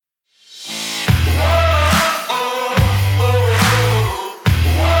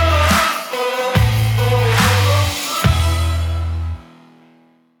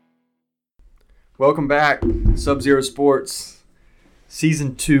Welcome back, Sub-Zero Sports,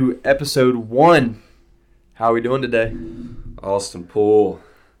 Season 2, Episode 1. How are we doing today? Austin Poole.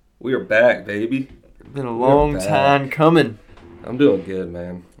 We are back, baby. Been a long time coming. I'm doing good,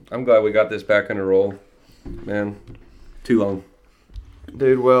 man. I'm glad we got this back on the roll. Man, too long.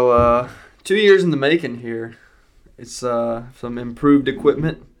 Dude, well, 2 years in the making here. It's some improved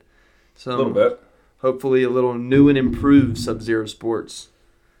equipment. A little bit. Hopefully a little new and improved Sub-Zero Sports.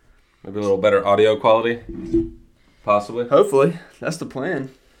 Maybe a little better audio quality, possibly. Hopefully. That's the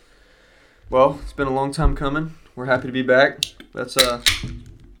plan. Well, it's been a long time coming. We're happy to be back. That's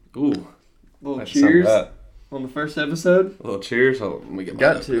Ooh. little cheers on the first episode. A little cheers. Let me get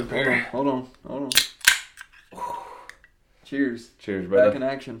Got to. Hold on. Cheers. Cheers, brother. Back in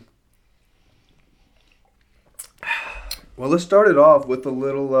action. Well, let's start it off with a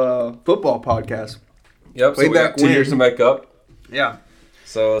little football podcast. Yep, so Way we back got 2 years to make up. Yeah.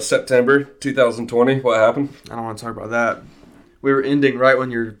 So September 2020, what happened? I don't want to talk about that. We were ending right when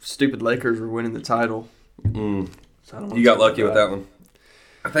your stupid Lakers were winning the title. So I don't want You to got talk lucky about with that one.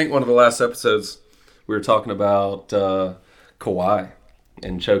 I think one of the last episodes, we were talking about Kawhi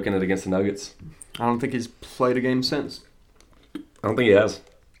and choking it against the Nuggets. I don't think he's played a game since. I don't think he has.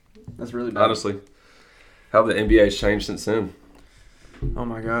 That's really bad. Honestly. How the NBA's changed since then. Oh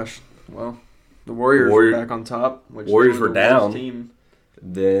my gosh. Well, the Warriors were back on top. Warriors were the down. worst team.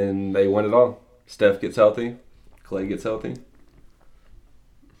 Then they win it all. Steph gets healthy. Clay gets healthy.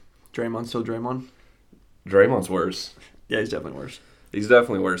 Draymond's still Draymond. Draymond's worse. Yeah, he's definitely worse. He's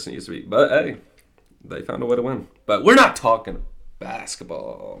definitely worse than he used to be. But, hey, they found a way to win. But we're not talking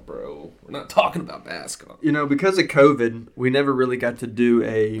basketball, bro. We're not talking about basketball. You know, because of COVID, we never really got to do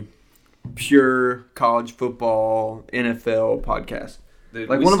a pure college football, NFL podcast. Dude,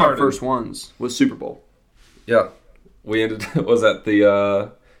 Like, one of our first ones was Super Bowl. Yeah. We ended, was that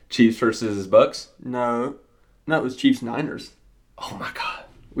the Chiefs versus Bucks? No, it was Chiefs-Niners. Oh, my God.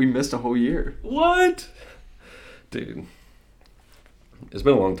 We missed a whole year. What? Dude. It's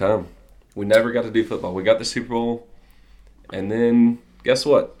been a long time. We never got to do football. We got the Super Bowl. And then, guess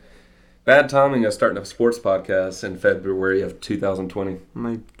what? Bad timing of starting a sports podcast in February of 2020. And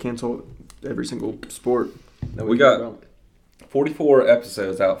they canceled every single sport that We care got about. 44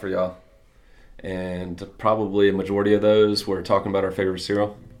 episodes out for y'all. And probably a majority of those were talking about our favorite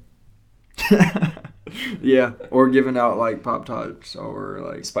cereal. Yeah, or giving out like Pop-Tarts or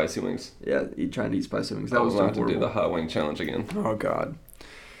like Spicy wings. yeah, trying to eat spicy wings. That I was was about horrible. to do the hot wing challenge again. Oh God!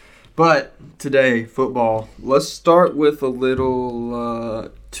 But today, football. Let's start with a little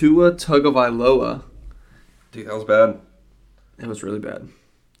Tua Tagovailoa. Dude, that was bad. It was really bad.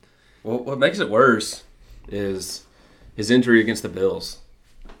 Well, what makes it worse is his injury against the Bills.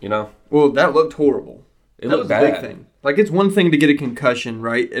 You know? Well, that looked horrible. It That looked was a big bad. thing. Like, it's one thing to get a concussion,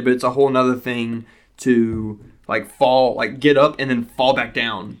 right? But it's a whole nother thing to like fall, like get up and then fall back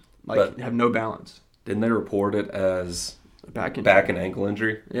down, like But- have no balance. Didn't they report it as Back in. back and ankle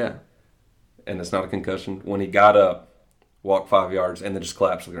injury? Yeah. And it's not a concussion? When he got up, walked 5 yards, and then just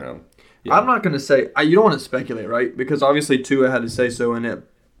collapsed to the ground. Yeah. I'm not going to say you don't want to speculate, right? Because obviously Tua had to say so in it,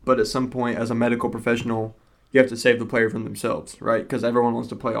 but at some point, as a medical professional, you have to save the player from themselves, right? Because everyone wants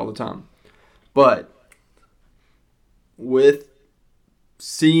to play all the time. But with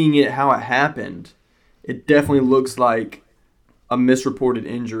seeing it how it happened, it definitely looks like a misreported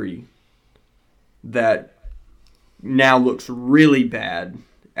injury that now looks really bad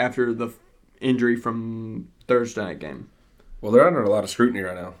after the injury from Thursday night game. Well, they're under a lot of scrutiny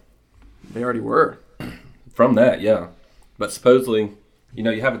right now. They already were. From that, yeah. But supposedly, you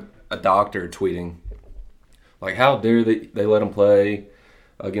know, you have a doctor tweeting, like, how dare they let him play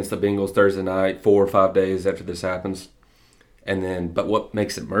against the Bengals Thursday night 4 or 5 days after this happens. And then, but what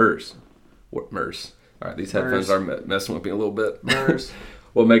makes it MERS? What MERS? All right, these headphones are messing with me a little bit. MERS.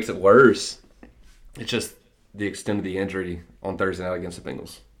 What makes it worse? It's just the extent of the injury on Thursday night against the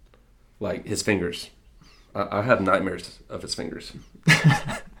Bengals. Like, his fingers. I have nightmares of his fingers.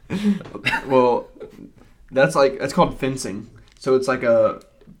 Well, that's called fencing. So it's like a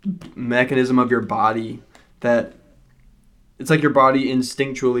mechanism of your body that it's like your body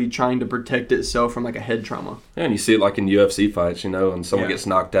instinctually trying to protect itself from like a head trauma. Yeah, and you see it like in UFC fights, you know, and someone gets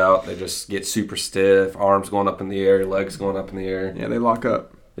knocked out, they just get super stiff, arms going up in the air, legs going up in the air. Yeah, they lock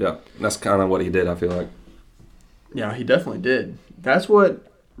up. Yeah, that's kind of what he did, I feel like. Yeah, he definitely did. That's what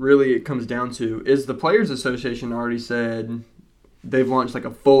really it comes down to is the Players Association already said they've launched like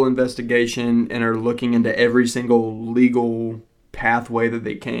a full investigation and are looking into every single legal pathway that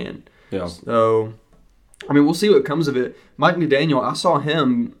they can. Yeah. So, I mean, we'll see what comes of it. Mike McDaniel, I saw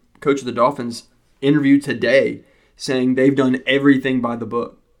him, coach of the Dolphins, interview today saying they've done everything by the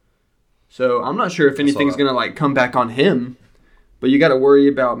book. So I'm not sure if anything's going to like come back on him, but you got to worry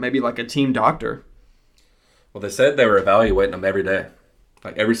about maybe like a team doctor. Well, they said they were evaluating him every day.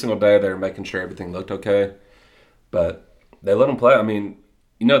 Like every single day they were making sure everything looked okay. But they let him play. I mean,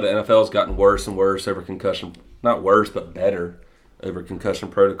 the NFL's gotten worse and worse over concussion. Not worse, but better over concussion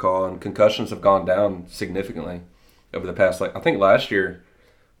protocol. And concussions have gone down significantly over the past, I think last year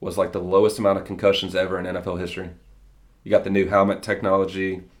was like the lowest amount of concussions ever in NFL history. You got the new helmet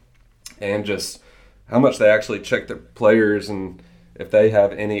technology and just how much they actually check the players, and if they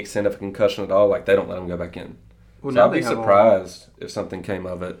have any extent of a concussion at all, like they don't let them go back in. Well, so I'd be surprised if something came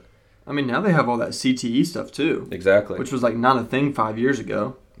of it. I mean, now they have all that CTE stuff too. Exactly. Which was like not a thing 5 years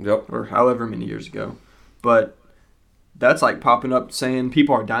ago. Yep. Or however many years ago. But that's like popping up saying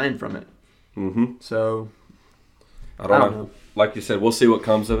people are dying from it. Mm-hmm. So, I don't know. Like you said, we'll see what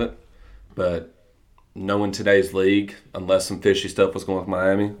comes of it. But knowing today's league, unless some fishy stuff was going on with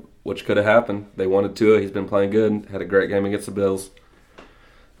Miami, which could have happened. They wanted Tua. He's been playing good. Had a great game against the Bills.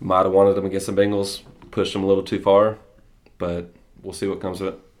 Might have wanted him against the Bengals. Pushed him a little too far. But we'll see what comes of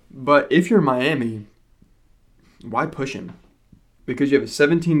it. But if you're Miami, why push him? Because you have a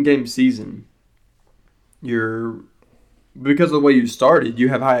 17-game season. Because of the way you started, you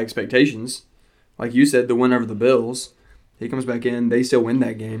have high expectations. Like you said, the win over the Bills. He comes back in. They still win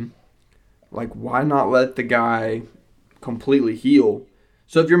that game. Like, why not let the guy completely heal?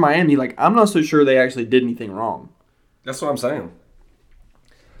 So if you're Miami, I'm not so sure they actually did anything wrong. That's what I'm saying.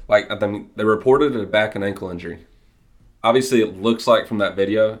 They reported a back and ankle injury. Obviously, it looks like from that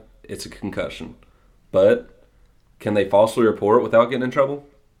video, it's a concussion. But can they falsely report it without getting in trouble?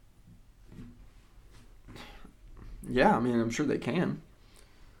 Yeah, I mean, I'm sure they can.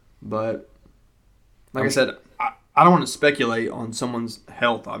 But, I said, I don't want to speculate on someone's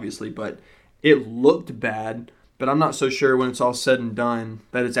health, obviously, but it looked bad. But I'm not so sure when it's all said and done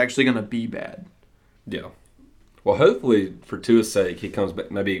that it's actually going to be bad. Yeah. Well, hopefully, for Tua's sake, he comes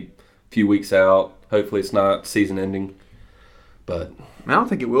back maybe a few weeks out. Hopefully, it's not season ending. But I don't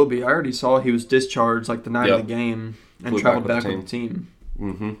think it will be. I already saw he was discharged the night of the game and traveled back with the team.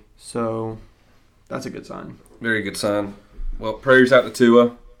 Mm-hmm. So that's a good sign. Very good sign. Well, prayers out to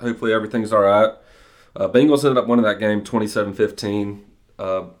Tua. Hopefully, everything's all right. Bengals ended up winning that game 27-15.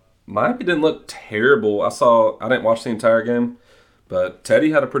 Miami didn't look terrible. I didn't watch the entire game, but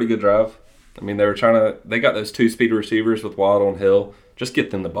Teddy had a pretty good drive. I mean, they got those two speed receivers with Waddle and Hill. Just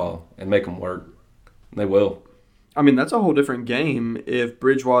get them the ball and make them work. And they will. I mean, that's a whole different game if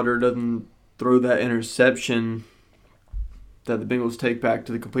Bridgewater doesn't throw that interception that the Bengals take back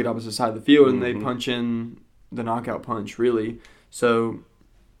to the complete opposite side of the field and they punch in the knockout punch, really. So,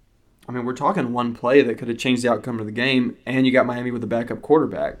 I mean, we're talking one play that could have changed the outcome of the game, and you got Miami with a backup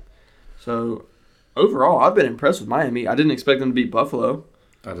quarterback. So, overall, I've been impressed with Miami. I didn't expect them to beat Buffalo.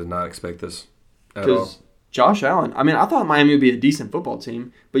 I did not expect this at all. Josh Allen, I mean, I thought Miami would be a decent football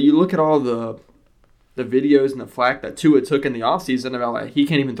team, but you look at all the videos and the flack that Tua took in the offseason about, he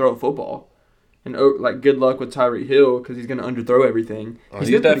can't even throw a football. And, good luck with Tyreek Hill because he's going to underthrow everything.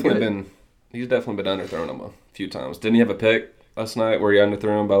 He's definitely been underthrown him a few times. Didn't he have a pick last night where he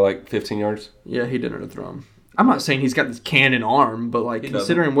underthrew him by 15 yards? Yeah, he did underthrow him. I'm not saying he's got this cannon arm, but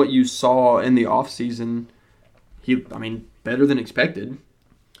considering what you saw in the offseason, better than expected.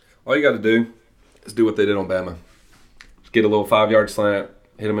 All you got to do is do what they did on Bama. Just get a little 5-yard slant,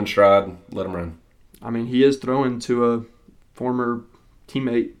 hit him in stride, let him run. I mean, he is throwing to a former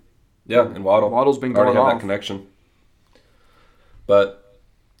teammate. Yeah, and Waddle. Waddle's been going off. That connection. But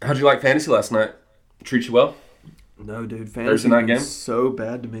how'd you like fantasy last night? Treat you well? No, dude. Fantasy Thursday night game? So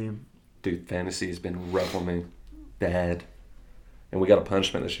bad to me. Dude, fantasy has been rough on me. Bad. And we got a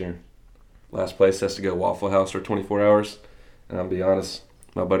punishment this year. Last place has to go Waffle House for 24 hours. And I'll be honest,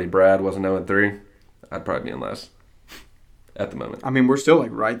 my buddy Brad wasn't 0-3. I'd probably be in last at the moment. I mean, we're still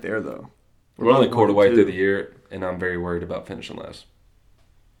right there, though. We're only a quarter way through the year, and I'm very worried about finishing last.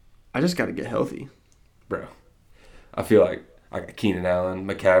 I just got to get healthy. Bro, I feel like I got Keenan Allen.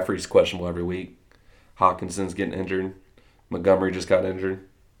 McCaffrey's questionable every week. Hawkinson's getting injured. Montgomery just got injured.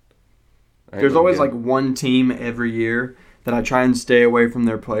 There's always one team every year that I try and stay away from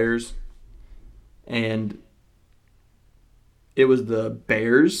their players. And it was the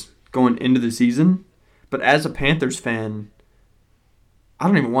Bears going into the season. But as a Panthers fan, I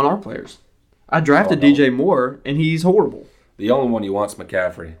don't even want our players. I drafted DJ Moore, and he's horrible. The only one you want is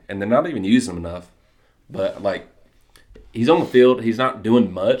McCaffrey, and they're not even using him enough. But, he's on the field. He's not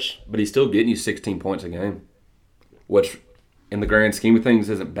doing much, but he's still getting you 16 points a game, which, in the grand scheme of things,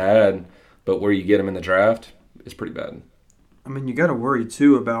 isn't bad. But where you get him in the draft is pretty bad. I mean, you got to worry,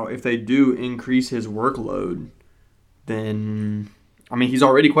 too, about if they do increase his workload, then, he's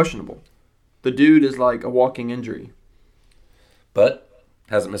already questionable. The dude is like a walking injury. But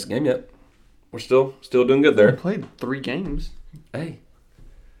hasn't missed a game yet. We're still doing good He there. played 3 games. Hey,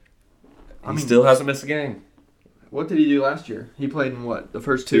 I he mean, still hasn't missed a game. What did he do last year? He played in what? The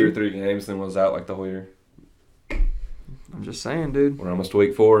first 2 or 2? 3 games, then was out like the whole year. I'm just saying, dude. We're almost to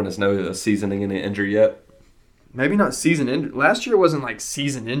week 4, and there's no seasoning in injury yet. Maybe not season injury. Last year wasn't like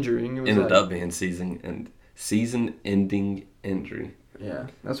season injuring. It was Ended like, up being season-ending injury. Yeah,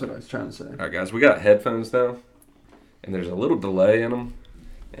 that's what I was trying to say. All right, guys, we got headphones now, and there's a little delay in them,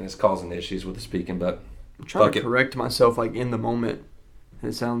 and it's causing issues with the speaking. But I'm trying fuck to it. correct myself like in the moment.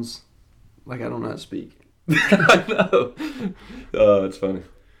 And it sounds like I don't know how to speak. I know. It's funny.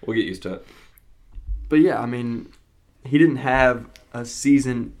 We'll get used to it. But yeah, I mean, he didn't have a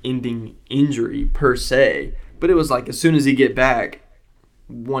season-ending injury per se, but it was like as soon as he get back,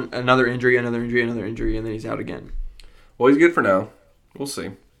 another injury, and then he's out again. Well, he's good for now. We'll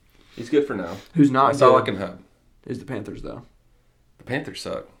see. He's good for now. Who's not That's all I good can have. is the Panthers, though. The Panthers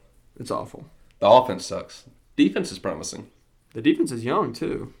suck. It's awful. The offense sucks. Defense is promising. The defense is young,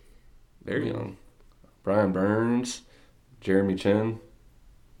 too. Very young. Brian Burns, Jeremy Chin,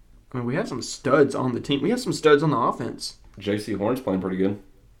 I mean, we have some studs on the team. We have some studs on the offense. J.C. Horn's playing pretty good.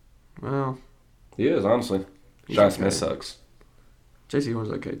 Well, He is, honestly. He's John okay. Smith sucks. J.C. Horn's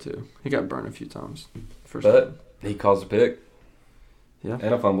okay, too. He got burned a few times. But he caused a pick. Yeah.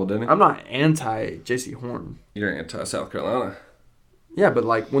 And a fumble, didn't he? I'm not anti-J.C. Horn. You're anti-South Carolina. Yeah, but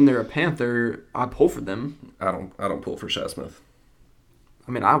like when they're a Panther, I pull for them. I don't pull for Shaq Smith.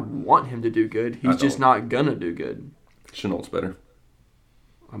 I mean, I want him to do good. He's just not gonna do good. Chenault's better.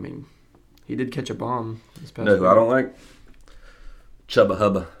 I mean, he did catch a bomb this past No, who week. I don't like? Chubba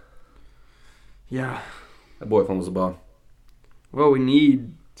Hubba. Yeah. That boy fumbles the ball. Well, we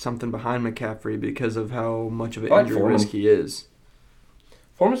need something behind McCaffrey because of how much of an I like injury Foreman. risk he is.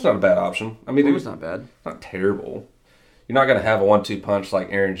 Foreman's not a bad option. I mean, Foreman's it's not bad. not terrible. You're not going to have a 1-2 punch like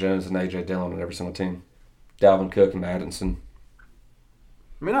Aaron Jones and A.J. Dillon on every single team. Dalvin Cook and Addison.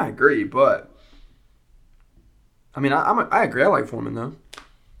 I mean, I agree, but I mean, I agree. I like Foreman though.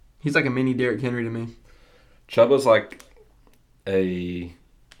 He's like a mini Derrick Henry to me. Chubba's like a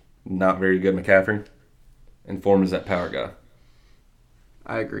not very good McCaffrey, and Foreman's that power guy.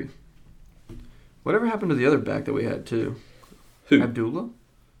 I agree. Whatever happened to the other back that we had too? Who? Abdullah?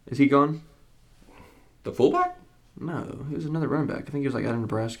 Is he gone? The fullback? No, he was another running back. I think he was like out of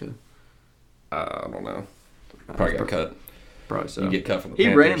Nebraska. I don't know. Probably got cut. Probably so. You get cut from the He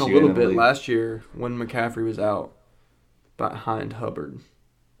Panthers, ran a you little ain't in the bit league. last year when McCaffrey was out behind Hubbard.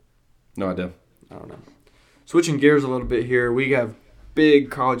 No idea. I don't know. Switching gears a little bit here, we have big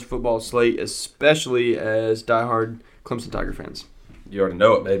college football slate, especially as diehard Clemson Tiger fans. You already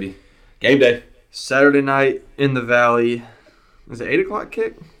know it, baby. Game day. Saturday night in the Valley. Is it 8 o'clock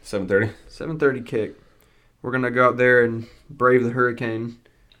kick? 7:30. 7:30 kick. We're going to go out there and brave the hurricane,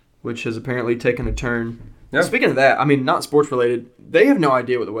 which has apparently taken a turn. Yeah. Speaking of that, I mean, not sports related, they have no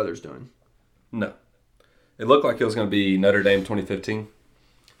idea what the weather's doing. No. It looked like it was going to be Notre Dame 2015.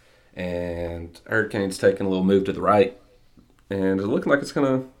 And Hurricanes taking a little move to the right. And it's looking like it's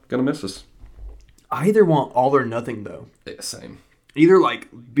gonna miss us. I either want all or nothing, though. Yeah, same. Either, like,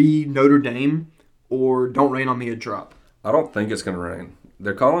 be Notre Dame or don't rain on me a drop. I don't think it's going to rain.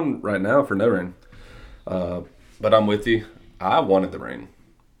 They're calling right now for no rain. But I'm with you. I wanted the rain.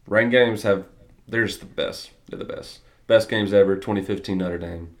 Rain games they're just the best. They're the best. Best games ever, 2015 Notre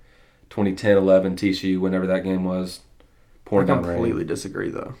Dame. 2010-11 TCU, whenever that game was. Pouring I down rain. completely disagree,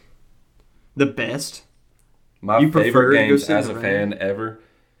 though. The best? My You prefer favorite to go games sit in as the a rain? fan ever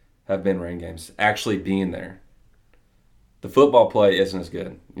have been rain games. Actually being there. The football play isn't as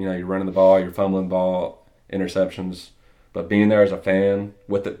good. You know, you're running the ball, you're fumbling the ball, interceptions. But being there as a fan,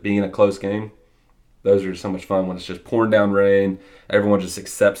 with it being a close game, those are so much fun when it's just pouring down rain. Everyone just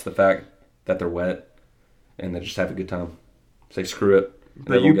accepts the fact that they're wet, and they just have a good time. Say screw it. and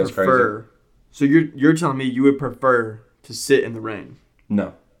But you everyone goes prefer... So you're telling me you would prefer to sit in the rain?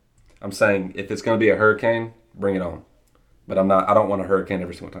 No. I'm saying if it's going to be a hurricane, bring it on. But I don't want a hurricane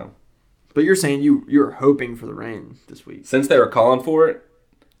every single time. But you're saying you're hoping for the rain this week. Since they were calling for it,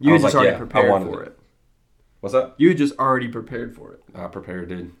 You I had was just like, already yeah, I prepared wanted for it. it. What's that? You had just already prepared for it. I prepared,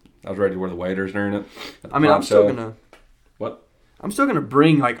 dude. I was ready to wear the waders during it. I mean, I'm still gonna. What? I'm still gonna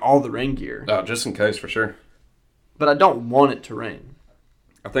bring like all the rain gear, Oh, just in case, for sure. but I don't want it to rain.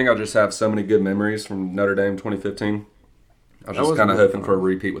 I think I'll just have so many good memories from Notre Dame 2015. I was That just was kind of really hoping fun. for a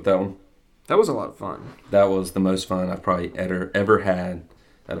repeat with that one. That was a lot of fun. That was the most fun I've probably ever had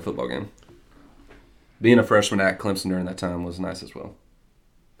at a football game. Being a freshman at Clemson during that time was nice as well.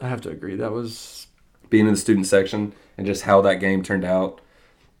 I have to agree. That was Being in the student section and just how that game turned out.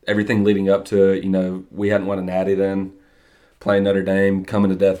 everything leading up to it. We hadn't won a natty then, playing Notre Dame, coming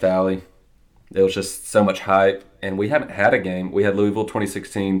to Death Valley. It was just so much hype, and we haven't had a game. We had Louisville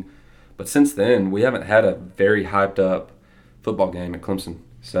 2016, but since then, we haven't had a very hyped up football game at Clemson.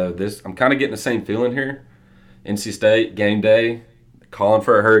 So I'm kind of getting the same feeling here. NC State, game day, calling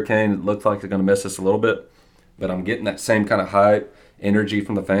for a hurricane. It looks like they're going to miss us a little bit, but I'm getting that same kind of hype, energy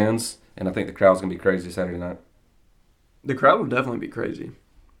from the fans, and I think the crowd's going to be crazy Saturday night. The crowd will definitely be crazy.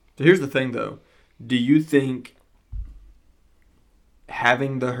 So here's the thing, though. Do you think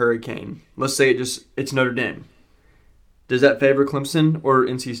having the hurricane, let's say it's Notre Dame, does that favor Clemson or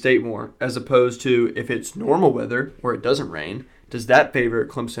NC State more, as opposed to if it's normal weather or it doesn't rain, does that favor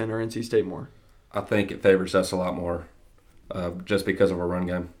Clemson or NC State more? I think it favors us a lot more just because of our run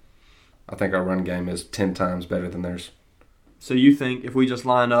game. I think our run game is 10 times better than theirs. So you think if we just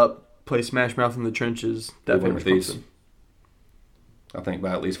line up, play smash mouth in the trenches, that favors Clemson? I think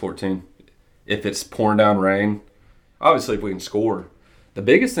by at least 14. If it's pouring down rain, obviously if we can score. The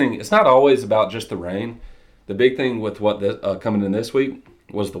biggest thing, it's not always about just the rain. The big thing with what coming in this week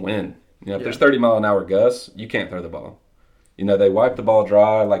was the wind. If there's 30-mile-an-hour gusts, you can't throw the ball. They wipe the ball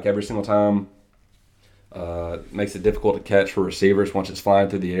dry like every single time. Makes it difficult to catch for receivers once it's flying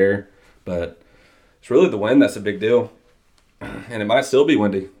through the air. But it's really the wind that's a big deal. And it might still be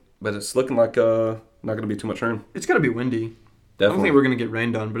windy, but it's looking like not going to be too much rain. It's going to be windy. Definitely. I don't think we're going to get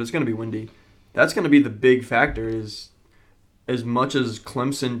rained on, but it's going to be windy. That's going to be the big factor is as much as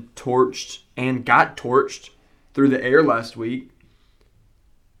Clemson torched and got torched through the air last week,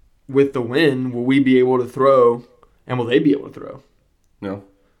 with the wind, will we be able to throw and will they be able to throw? No.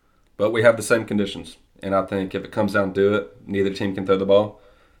 But we have the same conditions. And I think if it comes down to it, neither team can throw the ball.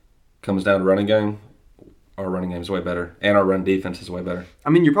 Comes down to running game, our running game is way better. And our run defense is way better. I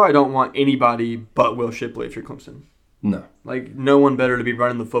mean, you probably don't want anybody but Will Shipley if you're Clemson. No. Like, no one better to be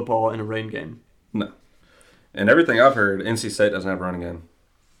running the football in a rain game. No. And everything I've heard, NC State doesn't have a running game.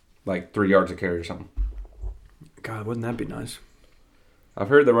 Like 3 yards of carry or something. God, wouldn't that be nice? I've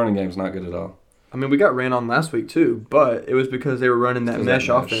heard the running game's not good at all. I mean, we got ran on last week too, but it was because they were running that mesh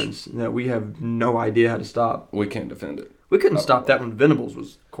offense that we have no idea how to stop. We can't defend it. We couldn't stop that when Venables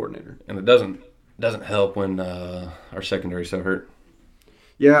was coordinator. And it doesn't help when our secondary's so hurt.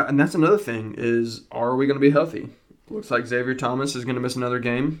 Yeah, and that's another thing is, are we going to be healthy? Looks like Xavier Thomas is going to miss another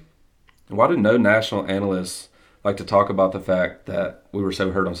game. Why do no national analysts like to talk about the fact that we were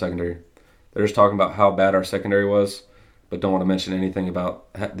so hurt on secondary? They're just talking about how bad our secondary was, but don't want to mention anything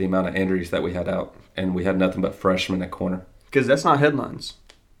about the amount of injuries that we had out. And we had nothing but freshmen at corner. Because that's not headlines.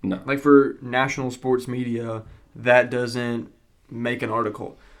 No. Like for national sports media, that doesn't make an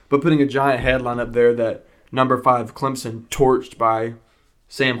article. But putting a giant headline up there that number 5 Clemson torched by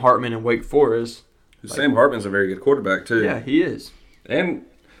Sam Hartman and Wake Forest. Sam Hartman's a very good quarterback too. Yeah, he is. And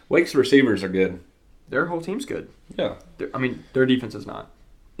Wake's receivers are good. Their whole team's good. Yeah. Their defense is not.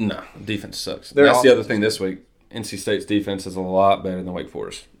 No, defense sucks. Their That's the other thing this week. NC State's defense is a lot better than Wake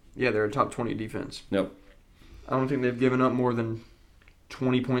Forest. Yeah, they're a top 20 defense. Yep. I don't think they've given up more than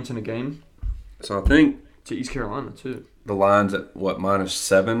 20 points in a game. So I think to East Carolina too. The line's at what,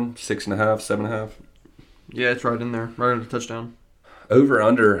 -7, 6.5, 7.5? Yeah, it's right in there, right at a touchdown. Over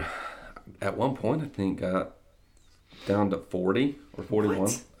under at one point I think got down to 40 or 41.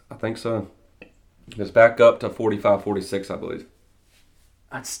 What? I think so. It's back up to 45, 46, I believe.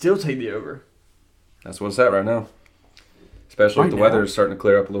 I'd still take the over. That's what it's at right now. Especially if the weather is starting to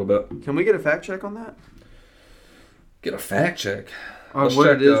clear up a little bit. Can we get a fact check on that? Get a fact check? On what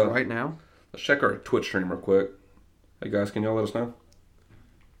it is right now? Let's check our Twitch stream real quick. Hey guys, can y'all let us know?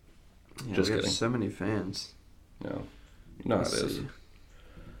 Yeah, Just we kidding. have so many fans. No. You know how it Let's is. see.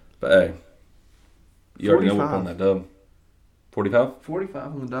 But hey, you already know 45. we're on that dub. 45? 45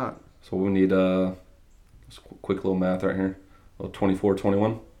 on the dot. So we need quick little math right here. A little 24,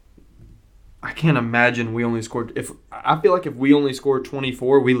 21. I can't imagine we only scored. I feel like if we only score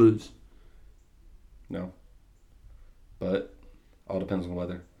 24, we lose. No. But all depends on the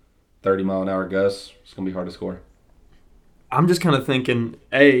weather. 30-mile-an-hour gusts, it's going to be hard to score. I'm just kind of thinking,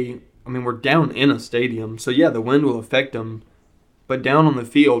 we're down in a stadium, so yeah, the wind will affect them. But down on the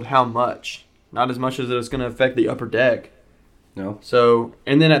field, how much? Not as much as it's going to affect the upper deck. No. So,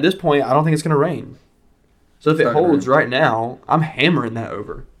 and then at this point, I don't think it's going to rain. So if it holds right now, I'm hammering that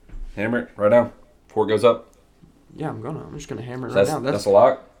over. Hammer it right now before it goes up. Yeah, I'm just going to hammer it right now. That's a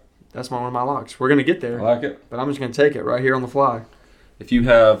lock? That's one of my locks. We're going to get there. I like it. But I'm just going to take it right here on the fly. If you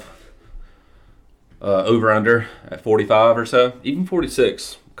have over-under at 45 or so, even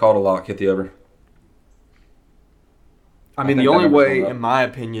 46, call it a lock, hit the over. I mean, the only way, in my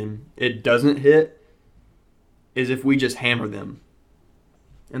opinion, it doesn't hit is if we just hammer them.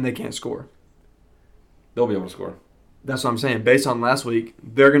 and they can't score. They'll be able to score. That's what I'm saying. Based on last week,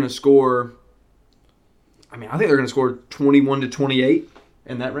 they're going to score. I think they're going to score 21 to 28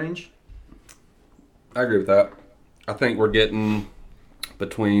 in that range. I agree with that. I think we're getting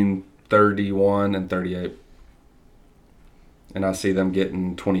between 31 and 38. And I see them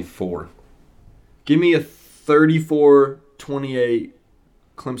getting 24. Give me a 34-28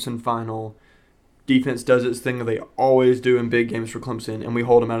 Clemson final. Defense does its thing that they always do in big games for Clemson, and we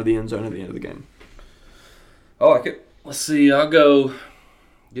hold them out of the end zone at the end of the game. I like it. Let's see. I'll go.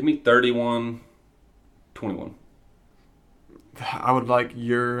 Give me 31-21. I would like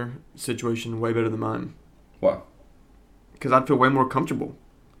your situation way better than mine. Wow. Because I'd feel way more comfortable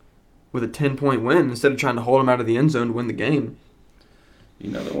with a 10-point win instead of trying to hold them out of the end zone to win the game. You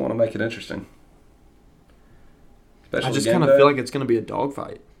know they want to make it interesting. Especially I just kind of feel like it's going to be a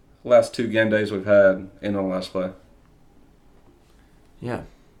dogfight. Last 2 game days we've had in on last play. Yeah.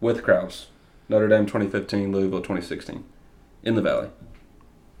 With Krause. Notre Dame 2015, Louisville 2016. In the Valley.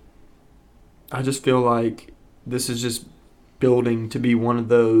 I just feel like this is just building to be one of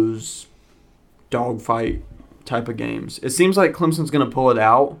those dogfight type of games. It seems like Clemson's going to pull it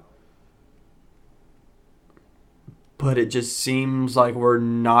out, but it just seems like we're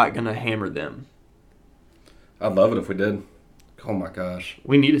not going to hammer them. I'd love it if we did. Oh my gosh.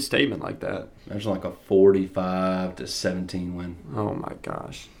 We need a statement like that. Imagine like a 45-17 win. Oh my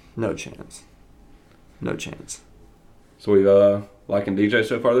gosh. No chance. No chance. So we liking DJ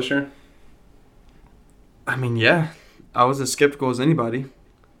so far this year? Yeah. I was as skeptical as anybody.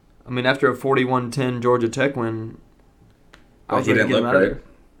 After a 41-10 Georgia Tech win, I was he ready to didn't get him look out of great. there.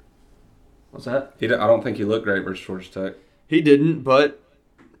 What's that? I don't think he looked great versus Georgia Tech. He didn't, but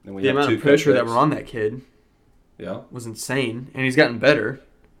And we the had amount 2 of pressure that cupcakes. were on that kid Yeah. was insane, and he's gotten better.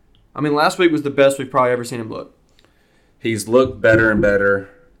 Last week was the best we've probably ever seen him look. He's looked better and better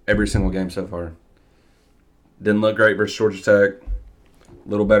every single game so far. Didn't look great versus Georgia Tech. A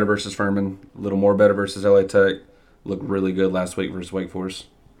little better versus Furman. A little more better versus LA Tech. Looked really good last week versus Wake Forest.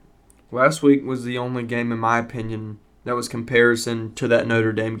 Last week was the only game, in my opinion, that was comparison to that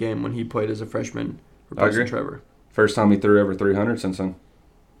Notre Dame game when he played as a freshman replacing Trevor. First time he threw over 300 since then.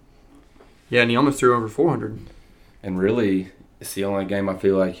 Yeah, and he almost threw over 400. And really, it's the only game I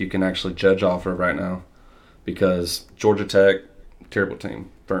feel like you can actually judge off of right now. Because Georgia Tech, terrible team.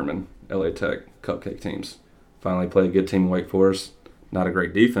 Furman, LA Tech, cupcake teams. Finally played a good team in Wake Forest. Not a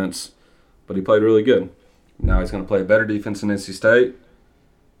great defense, but he played really good. Now he's going to play a better defense in NC State.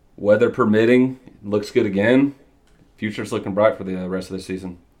 Weather permitting, looks good again. Future's looking bright for the rest of the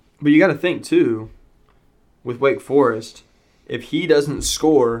season. But you got to think, too, with Wake Forest, if he doesn't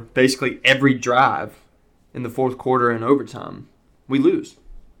score basically every drive in the fourth quarter and overtime, we lose.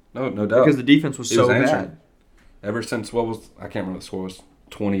 No doubt. Because the defense was so bad. Ever since, I can't remember what the score was,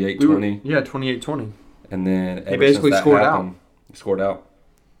 28-20. Yeah, 28-20. And then he basically scored out. He scored out.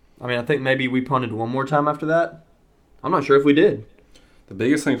 I think maybe we punted one more time after that. I'm not sure if we did. The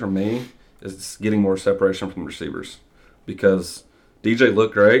biggest thing for me is getting more separation from the receivers. Because DJ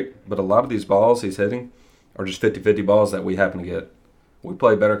looked great, but a lot of these balls he's hitting are just 50-50 balls that we happen to get. We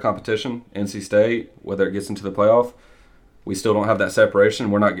play better competition. NC State, whether it gets into the playoff, we still don't have that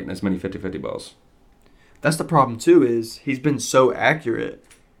separation. We're not getting as many 50-50 balls. That's the problem, too, is he's been so accurate.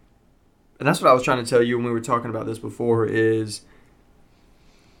 And that's what I was trying to tell you when we were talking about this before is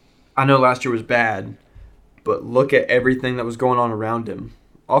I know last year was bad, but look at everything that was going on around him.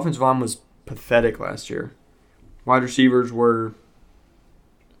 Offensive line was pathetic last year. Wide receivers were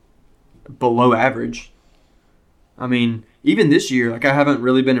below average. Even this year, I haven't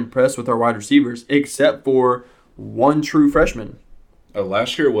really been impressed with our wide receivers except for one true freshman.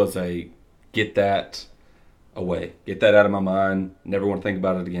 Last year was a get that away. Get that out of my mind. Never want to think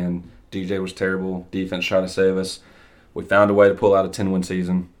about it again. DJ was terrible. Defense tried to save us. We found a way to pull out a 10-win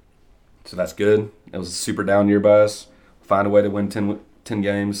season. So that's good. It was a super down year by us. Find a way to win 10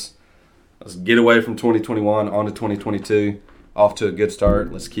 games. Let's get away from 2021 on to 2022. Off to a good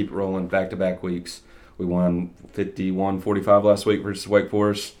start. Let's keep it rolling back-to-back weeks. We won 51-45 last week versus Wake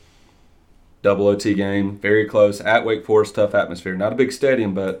Forest. Double OT game. Very close. At Wake Forest, tough atmosphere. Not a big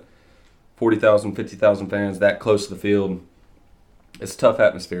stadium, but 40,000, 50,000 fans that close to the field. It's a tough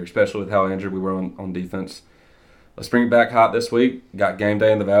atmosphere, especially with how injured we were on defense. Let's bring it back hot this week. Got game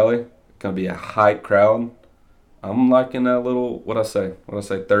day in the Valley. Going to be a hype crowd. I'm liking a little, what'd I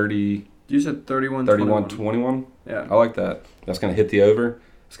say, 30. You said 31-21. 31-21? Yeah. I like that. That's going to hit the over.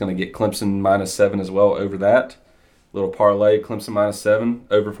 It's going to get Clemson -7 as well over that. Little parlay, Clemson -7,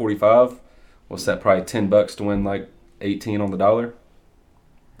 over 45. What's that, probably $10 to win like 18 on the dollar?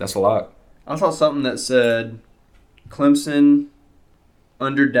 That's a lot. I saw something that said Clemson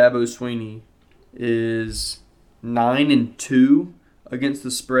under Dabo Swinney is 9-2 against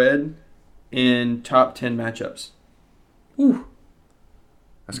the spread in top 10 matchups. Whew.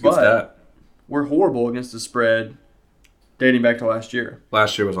 That's a good stat. We're horrible against the spread dating back to last year.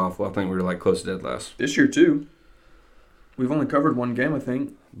 Last year was awful. I think we were like close to dead last. This year, too. We've only covered one game, I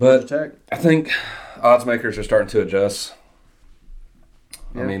think. But I think odds makers are starting to adjust.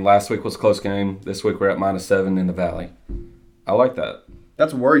 Yeah. I mean, last week was a close game. This week we're at -7 in the Valley. I like that.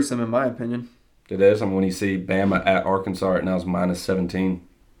 That's worrisome in my opinion. It is. I mean, when you see Bama at Arkansas right now is -17.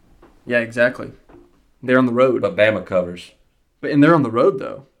 Yeah, exactly. They're on the road. But Bama covers. And they're on the road,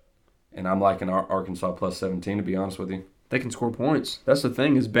 though. And I'm liking Arkansas +17, to be honest with you. They can score points. That's the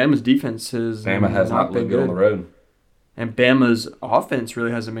thing, is Bama's defense has not looked good on the road. And Bama's offense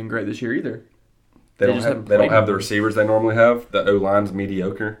really hasn't been great this year either. They don't have the receivers they normally have. The O-line's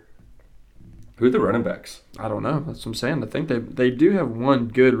mediocre. Who are the running backs? I don't know. That's what I'm saying. I think they do have one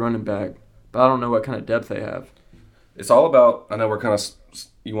good running back, but I don't know what kind of depth they have. It's all about, I know we're kind of,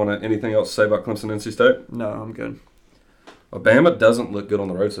 you want anything else to say about Clemson NC State? No, I'm good. Well, Bama doesn't look good on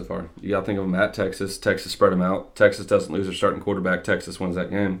the road so far. You got to think of them at Texas. Texas spread them out. Texas doesn't lose their starting quarterback. Texas wins that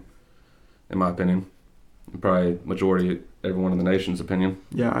game, in my opinion. Probably majority, everyone in the nation's opinion.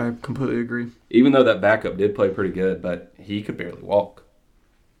 Yeah, I completely agree. Even though that backup did play pretty good, but he could barely walk.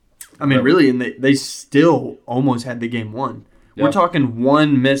 I mean, really, and they still almost had the game won. Yeah. We're talking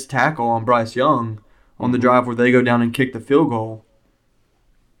one missed tackle on Bryce Young on the drive where they go down and kick the field goal.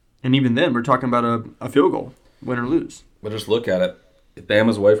 And even then, we're talking about a field goal, win or lose. But just look at it. If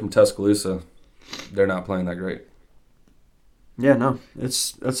Bama's away from Tuscaloosa, they're not playing that great. Yeah, no.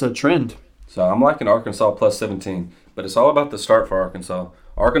 That's a trend. So I'm liking Arkansas +17. But it's all about the start for Arkansas.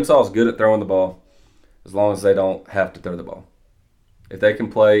 Arkansas is good at throwing the ball as long as they don't have to throw the ball. If they can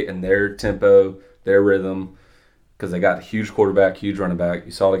play in their tempo, their rhythm, because they got a huge quarterback, huge running back.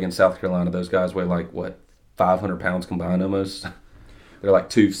 You saw it against South Carolina. Those guys weigh 500 pounds combined almost. They're like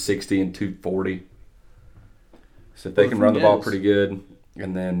 260 and 240. So if they can run the ball pretty good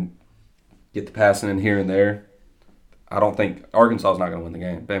and then get the passing in here and there, I don't think Arkansas is not going to win the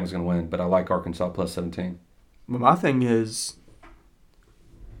game. Bama's going to win, but I like Arkansas +17. Well, my thing is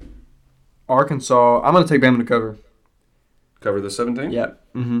Arkansas. I'm going to take Bama to cover. Cover the 17? Yeah.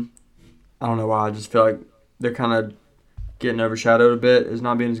 Mm-hmm. I don't know why. I just feel like they're kind of getting overshadowed a bit as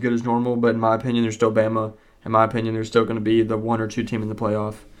not being as good as normal. But in my opinion, they're still Bama. In my opinion, they're still going to be the 1 or 2 team in the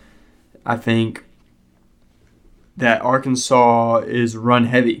playoff. I think that Arkansas is run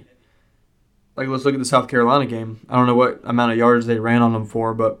heavy. Like, let's look at the South Carolina game. I don't know what amount of yards they ran on them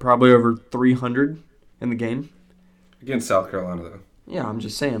for, but probably over 300 in the game. Against South Carolina, though. Yeah, I'm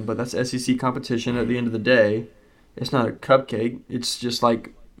just saying, but that's SEC competition at the end of the day. It's not a cupcake. It's just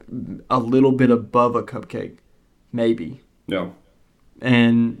like a little bit above a cupcake, maybe. Yeah.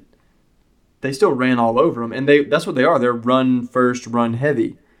 And they still ran all over them, and that's what they are. They're run first, run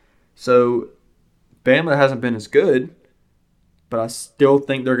heavy. So Bama hasn't been as good, but I still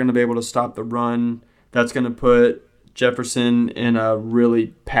think they're going to be able to stop the run. That's going to put Jefferson in a really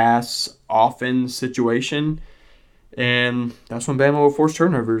pass-often situation, and that's when Bama will force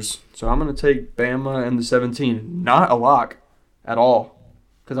turnovers. So I'm going to take Bama and the 17. Not a lock at all,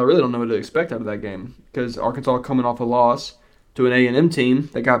 because I really don't know what to expect out of that game, because Arkansas coming off a loss to an A&M team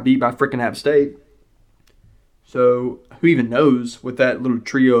that got beat by freaking App State. So who even knows with that little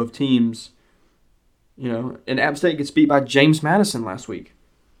trio of teams? You know, and App State gets beat by James Madison last week.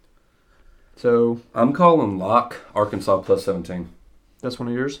 So I'm calling lock Arkansas +17. That's one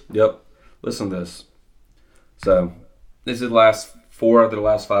of yours? Yep. Listen to this. So this is the last 4 of the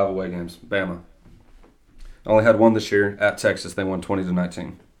last 5 away games. Bama only had one this year at Texas. They won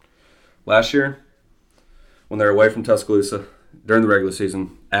 20-19. Last year, when they were away from Tuscaloosa during the regular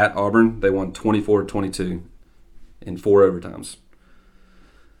season at Auburn, they won 24-22 in 4 overtimes.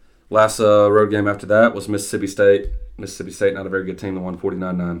 Last road game after that was Mississippi State. Mississippi State, not a very good team, that won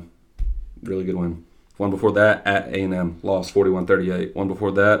 49-9. Really good win. One before that at A&M, lost 41-38. One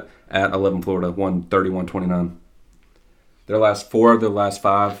before that at 11 Florida, won 31-29. Their last 4 of their last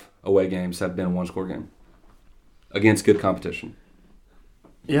 5 away games have been a one-score game against good competition.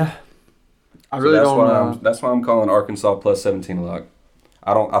 Yeah, I really don't. That's why I'm calling Arkansas +17 a lock.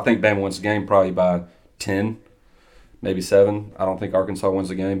 I think Bama wins the game probably by 10. Maybe 7. I don't think Arkansas wins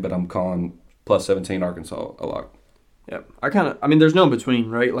the game, but I'm calling +17 Arkansas a lock. Yeah, I mean, there's no in between,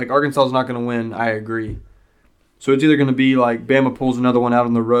 right? Like, Arkansas is not going to win. I agree. So it's either going to be like Bama pulls another one out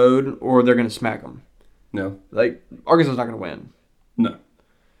on the road, or they're going to smack them. No. Like, Arkansas is not going to win. No.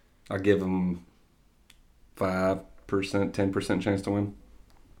 I give them 5%, 10% chance to win.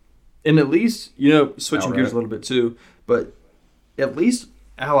 And at least, switching gears a little bit too, but at least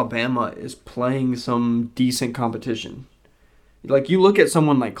Alabama is playing some decent competition. Like, you look at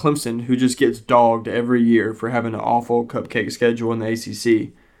someone like Clemson, who just gets dogged every year for having an awful cupcake schedule in the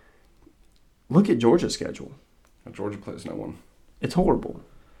ACC. Look at Georgia's schedule. Georgia plays no one. It's horrible.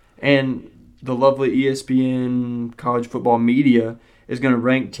 And the lovely ESPN college football media is going to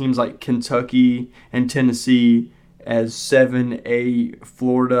rank teams like Kentucky and Tennessee as 7-8.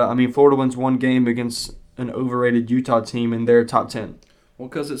 Florida. I mean, Florida wins one game against an overrated Utah team, and they're top 10. Well,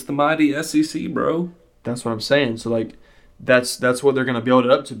 because it's the mighty SEC, bro. That's what I'm saying. So, like, that's what they're going to build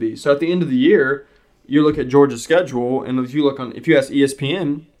it up to be. So, at the end of the year, you look at Georgia's schedule, and if you ask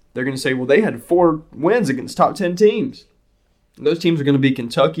ESPN, they're going to say, well, they had 4 wins against top 10 teams. And those teams are going to be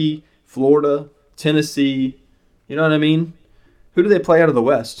Kentucky, Florida, Tennessee. You know what I mean? Who do they play out of the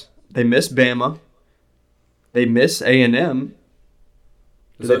West? They miss Bama. They miss A&M.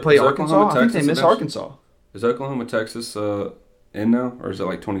 Do they play Arkansas? I think they miss Arkansas. Is Oklahoma, Texas in now, or is it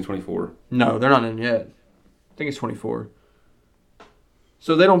like 2024? No, they're not in yet. I think it's 24.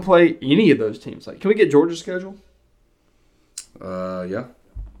 So they don't play any of those teams. Like, can we get Georgia's schedule? Yeah.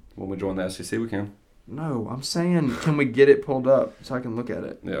 When we join the SEC, we can. No, I'm saying, can we get it pulled up so I can look at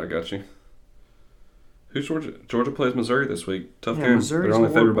it? Yeah, I got you. Who's Georgia? Georgia plays Missouri this week. Tough game. Missouri's They're only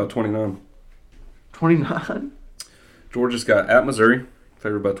favored horrible. by 29. 29? Georgia's got at Missouri,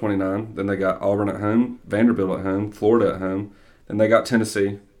 favored by 29. Then they got Auburn at home, Vanderbilt at home, Florida at home. Then they got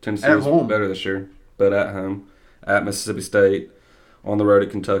Tennessee. Tennessee At was home. better this year, but at home. At Mississippi State, on the road at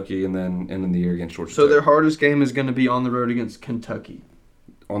Kentucky, and then ending the year against Georgia So Tech. their hardest game is going to be on the road against Kentucky.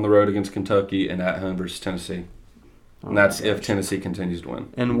 On the road against Kentucky and at home versus Tennessee. And that's if Tennessee continues to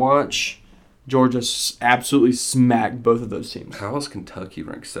win. And watch Georgia absolutely smack both of those teams. How is Kentucky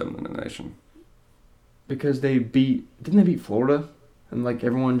ranked 7th in the nation? Because didn't they beat Florida? And like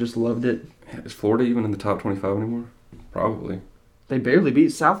everyone just loved it. Is Florida even in the top 25 anymore? Probably. They barely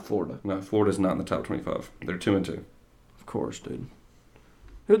beat South Florida. No, Florida's not in the top 25. They're 2-2. Of course, dude.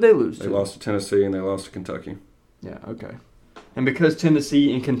 Who'd they lose to? They lost to Tennessee and they lost to Kentucky. Yeah, okay. And because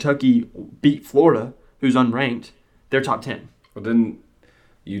Tennessee and Kentucky beat Florida, who's unranked, they're top 10. Well, didn't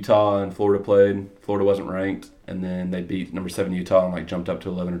Utah and Florida played? Florida wasn't ranked, and then they beat number 7 Utah and like jumped up to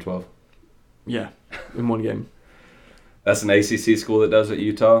 11 or 12. Yeah, in one game. That's an ACC school that does it,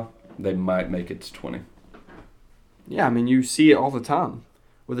 Utah. They might make it to 20. Yeah, I mean, you see it all the time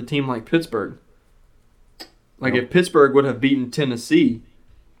with a team like Pittsburgh. Like, Nope. if Pittsburgh would have beaten Tennessee,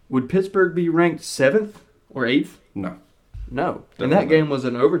 would Pittsburgh be ranked 7th or 8th? No. No. Definitely And that not. game was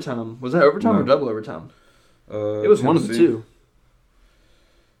an overtime. Was that overtime or No. double overtime? It was one of the Tennessee, two.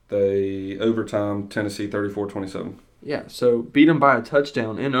 They overtime Tennessee 34-27. Yeah, so beat them by a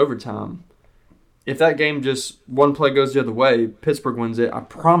touchdown in overtime. If that game just one play goes the other way, Pittsburgh wins it, I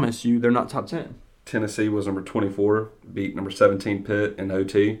promise you they're not top 10. Tennessee was number 24, beat number 17 Pitt in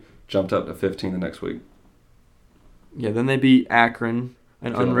OT, jumped up to 15 the next week. Yeah, then they beat Akron,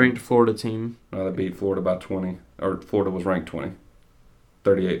 an Killed 'em. unranked Florida team. They beat Florida by 20, or Florida was ranked 20,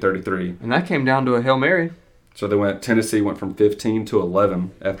 38-33. And that came down to a Hail Mary. So Tennessee went from 15 to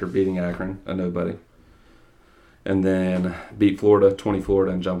 11 after beating Akron, a nobody. And then beat Florida, 20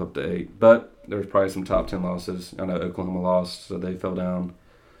 Florida, and jumped up to 8. But there was probably some top 10 losses. I know Oklahoma lost, so they fell down.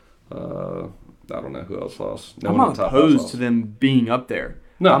 I don't know who else lost. No I'm one in not the top five opposed lost. to them being up there.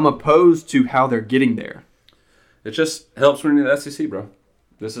 No. I'm opposed to how they're getting there. It just helps when you're in the SEC, bro.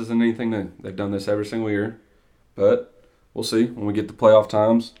 This isn't anything new. They've done this every single year. But we'll see when we get to playoff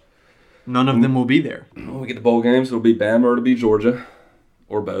times. None of them will be there. When we get to bowl games, it'll be Bama or it'll be Georgia.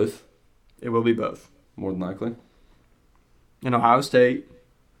 Or both, It will be both. more than likely. And Ohio State.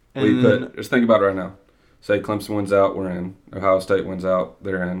 And Just think about it right now. Say Clemson wins out, we're in. Ohio State wins out,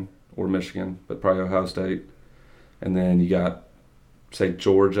 they're in. Or Michigan, but probably Ohio State. And then you got, say,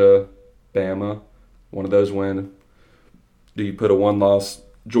 Georgia, Bama. One of those win. Do you put a one-loss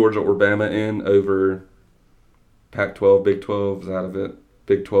Georgia or Bama in over Pac-12, Big 12 is out of it,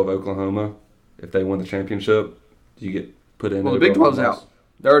 Big 12 Oklahoma? If they win the championship, do you get put in? well, the over Big a 12's one-loss? out.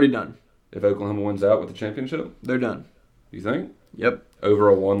 They're already done. If Oklahoma wins out with the championship, They're done. you think? Yep. Over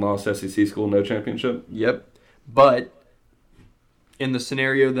a one-loss SEC school, no championship? Yep. But in the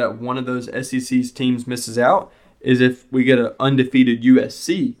scenario that one of those SEC's teams misses out is if we get an undefeated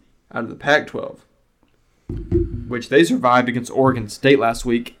USC out of the Pac-12, which they survived against Oregon State last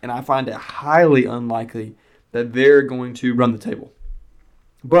week, and I find it highly unlikely that they're going to run the table.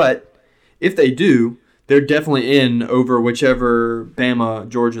 But if they do, they're definitely in over whichever Bama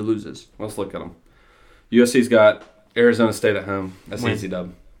Georgia loses. Let's look at them. USC's got Arizona State at home. That's Win. easy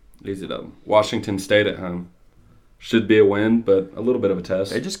dub. Easy dub. Washington State at home. Should be a win, but a little bit of a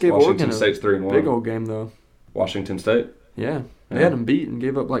test. They just gave Washington Oregon State's a 3-1. big old game, though. Washington State. Yeah. They Yeah. had them beat and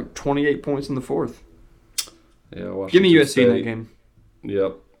gave up like 28 points in the fourth. Yeah, Washington Give me USC State. in that game.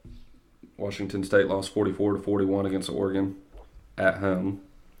 Yep. Washington State lost 44-41 against Oregon at home.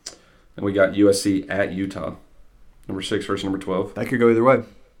 And we got USC at Utah. Number 6 versus number 12. That could go either way.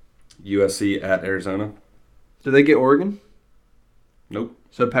 USC at Arizona. Did they get Oregon? Nope.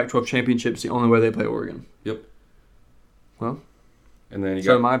 So Pac-12 championship's the only way they play Oregon. Yep. Well, And then you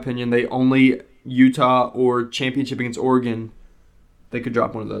so got in my opinion, they only Utah or championship against Oregon, they could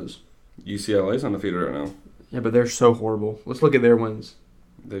drop one of those. UCLA's undefeated right now. Yeah, but they're so horrible. Let's look at their wins.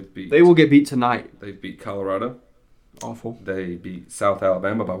 They will get beat tonight. They beat Colorado. Awful. They beat South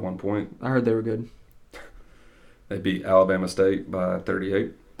Alabama by 1 point. I heard they were good. They beat Alabama State by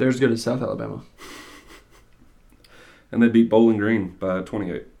 38. They're as good as South Alabama. And they beat Bowling Green by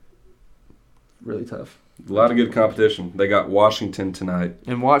 28. Really tough. A lot of good competition. They got Washington tonight.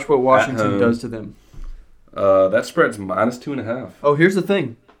 And watch what Washington home. does to them. That spread's minus 2.5. Oh, here's the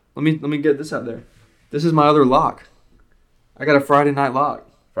thing. Let me get this out there. This is my other lock. I got a Friday night lock.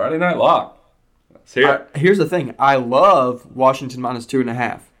 Friday night lock. Let's hear it. Here's the thing. I love Washington minus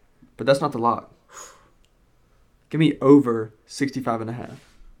 2.5, but that's not the lock. Give me over 65.5.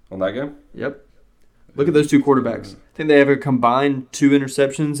 On that game? Yep. Look at those two quarterbacks. I think they have a combined 2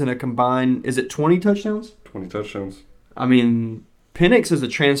 interceptions and a combined, is it 20 touchdowns? 20 touchdowns. I mean, Penix is a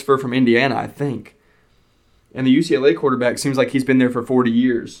transfer from Indiana, I think. And the UCLA quarterback seems like he's been there for 40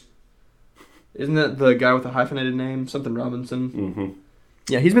 years. Isn't that the guy with the hyphenated name? Something Robinson? Mm-hmm.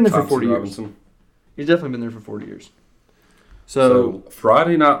 Yeah, he's been there for 40 Robinson. years. He's definitely been there for 40 years. So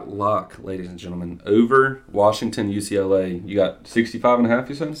Friday night lock, ladies and gentlemen, over Washington, UCLA. You got 65.5,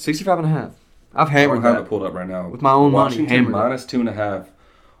 you said? 65.5. I've I hammered don't have that it pulled up right now. with my own money. Washington Hammered minus 2.5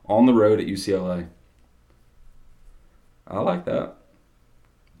 on the road at UCLA. I like that.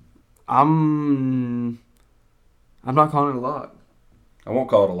 I'm not calling it a lot. I won't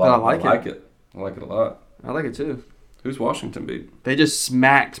call it a lot. But I like it. I like it a lot. I like it too. Who's Washington beat? They just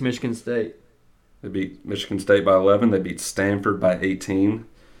smacked Michigan State. They beat Michigan State by 11. They beat Stanford by 18.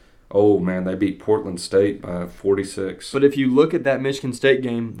 Oh, man, they beat Portland State by 46. But if you look at that Michigan State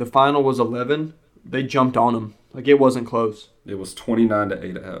game, the final was 11. They jumped on them. Like, it wasn't close. It was 29 to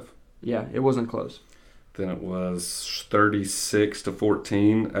 8.5. Yeah, it wasn't close. Then it was 36 to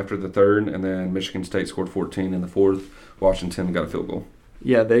 14 after the third, and then Michigan State scored 14 in the fourth. Washington got a field goal.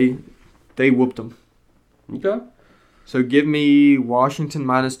 Yeah, they whooped them. Okay. So give me Washington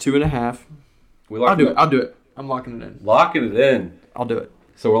minus 2.5. I'll do it. I'll do it. I'm locking it in. Locking it in. I'll do it.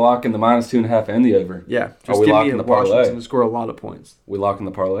 So we're locking the minus 2.5 and the over. Yeah. Are Just we give me locking a the parlay? Washington to score a lot of points. We locking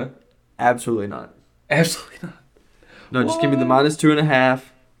the parlay? Absolutely not. Absolutely not. No, just give me the minus 2.5.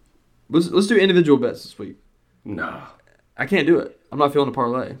 Let's do individual bets this week. No. I can't do it. I'm not feeling a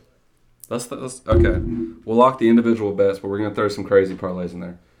parlay. Let's okay. We'll lock the individual bets, but we're gonna throw some crazy parlays in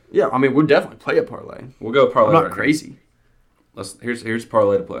there. Yeah, I mean, we'll definitely play a parlay. We'll go parlay. I'm not right crazy. Here. Here's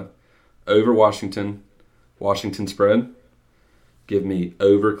parlay to play. Over Washington spread. Give me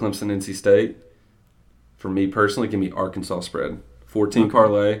over Clemson NC State. For me personally, give me Arkansas spread. 14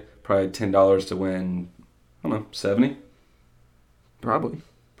 parlay, probably $10 to win. I don't know, 70. Probably.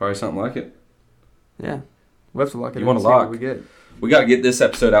 Probably something like it. Yeah. We'll have to lock it in. You want and to see what lock? we get. We got to get this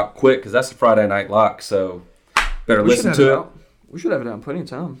episode out quick because that's a Friday night lock. So better listen to it. We should have it out in plenty of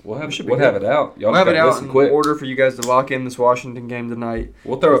time. We'll have it it out. Y'all We'll have it out listen in quick. order for you guys to lock in this Washington game tonight.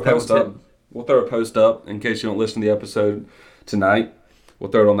 We'll throw a That post one's up. hitting. We'll throw a post up in case you don't listen to the episode tonight.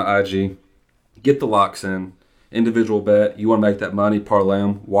 We'll throw it on the IG. Get the locks in. Individual bet. You want to make that money? Parlay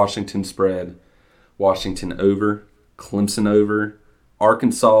 'em. Washington spread. Washington over. Clemson over.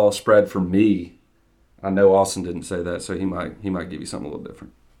 Arkansas spread for me. I know Austin didn't say that, so he might give you something a little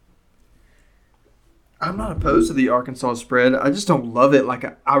different. I'm not opposed to the Arkansas spread. I just don't love it.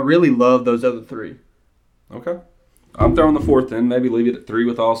 Like, I really love those other three. Okay. I'm throwing the fourth in. Maybe leave it at 3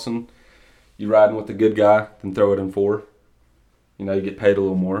 with Austin. You riding with the good guy, then throw it in 4. You know, you get paid a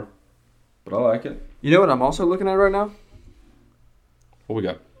little more. But I like it. You know what I'm also looking at right now? What we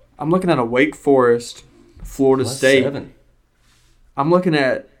got? I'm looking at a Wake Forest, Florida State. 7. I'm looking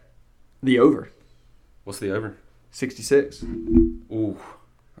at the over, What's the over? 66. Ooh.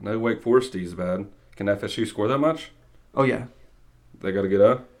 I know Wake Forest is bad. Can FSU score that much? Oh, yeah. They got to get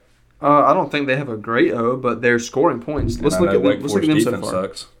up. I don't think they have a great O, but they're scoring points. Let's look at them so far.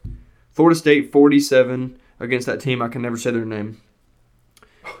 Sucks. Florida State 47 against that team. I can never say their name.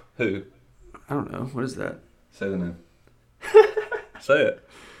 Who? I don't know. What is that? Say the name. Say it.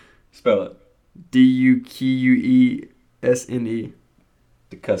 Spell it. Duquesne.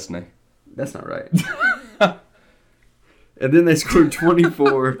 Duquesne. That's not right. And then they scored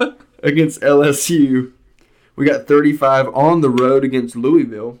 24 against LSU, We got 35 on the road against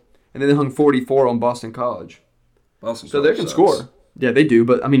Louisville, and then they hung 44 on Boston College. Boston So they College can sucks. score. Yeah, they do.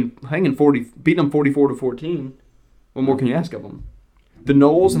 But I mean, beating them 44-14. What more can you ask of them? The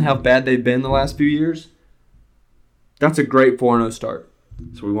Noles and how bad they've been the last few years. That's a great 4-0 start.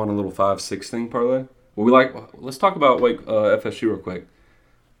 So we want a little 5-6 thing parlay. Well, let's talk about Wake FSU real quick.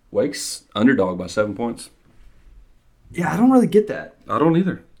 Wake's underdog by 7 points. Yeah, I don't really get that. I don't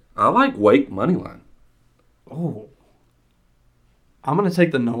either. I like Wake money line. Oh, I'm gonna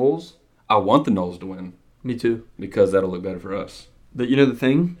take the Noles. I want the Noles to win Me too. because that'll look better for us. But you know the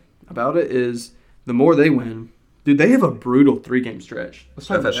thing about it is, the more they win, dude, they have a brutal 3-game stretch. Let's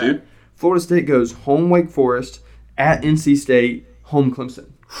talk about FSU? that. Florida State goes home Wake Forest, at NC State, home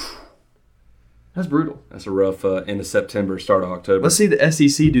Clemson. That's brutal. That's a rough end of September, start of October. Let's see the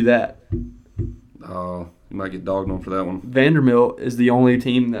SEC do that. You might get dogged on for that one. Vanderbilt is the only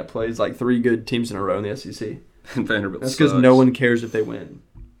team that plays like 3 good teams in a row in the SEC. Vanderbilt That's because sucks. no one cares if they win.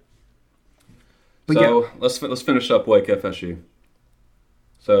 But So let's finish up Wake FSU.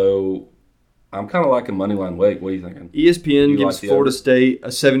 So I'm kind of liking moneyline Wake. What are you thinking? ESPN You gives like the Florida over? State a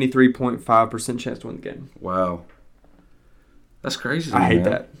 73.5% chance to win the game. Wow, that's crazy. to I me, hate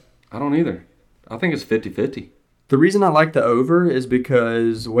man. that. I don't either. I think it's 50-50. The reason I like the over is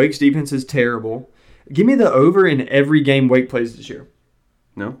because Wake's defense is terrible. Give me the over in every game Wake plays this year.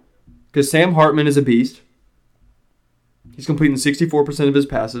 No? Because Sam Hartman is a beast. He's completing 64% of his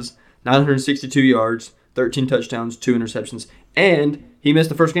passes, 962 yards, 13 touchdowns, 2 interceptions, and he missed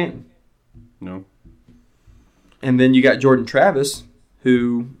the first game. No. And then you got Jordan Travis,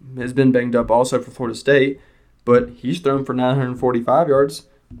 who has been banged up also for Florida State, but he's thrown for 945 yards,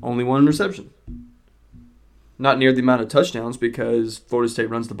 only 1 interception. Not near the amount of touchdowns because Florida State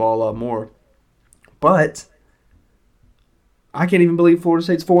runs the ball a lot more. But I can't even believe Florida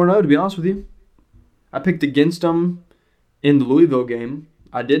State's 4-0, to be honest with you. I picked against them in the Louisville game.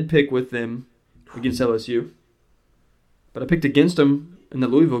 I did pick with them against LSU. But I picked against them in the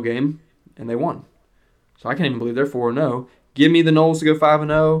Louisville game, and they won. So I can't even believe they're 4-0. Give me the Noles to go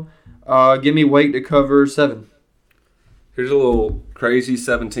 5-0. Give me Wake to cover 7. Here's a little crazy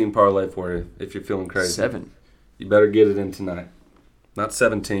 17 parlay for you if you're feeling crazy. 7. You better get it in tonight. Not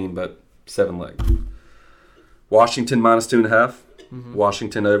 17, but 7 leg. Washington minus 2.5. Mm-hmm.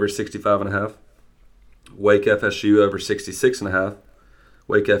 Washington over 65.5. Wake FSU over 66.5.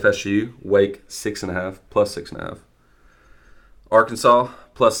 Wake FSU, Wake 6.5 plus 6.5. Arkansas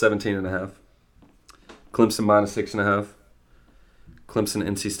plus 17.5. Clemson minus 6.5. Clemson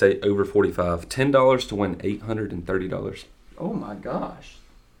NC State over 45. $10 to win $830. Oh my gosh.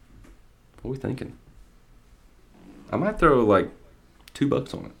 What are we thinking? I might throw like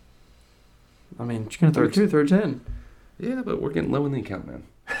 $2 on it. I mean, you're going to throw 2, throw 10. Yeah, but we're getting low in the account, man.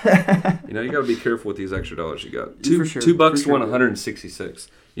 You know, you got to be careful with these extra dollars you got. For sure. $2 For to sure. win 166.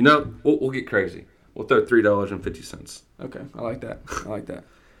 You know, we'll get crazy. We'll throw $3.50. Okay, I like that. I like that.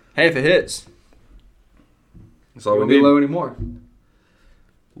 Hey, if it hits, That's it all we won't be need. low anymore.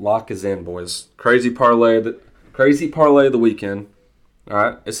 Lock is in, boys. Crazy parlay of the weekend. All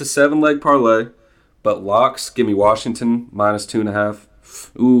right, it's a 7-leg parlay, but locks give me Washington minus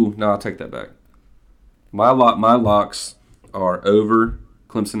 2.5. Ooh, no, I'll take that back. My locks are over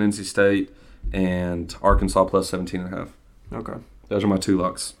Clemson, NC State, and Arkansas plus 17.5. Okay. Those are my 2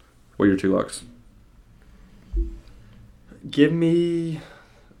 locks. What are your 2 locks?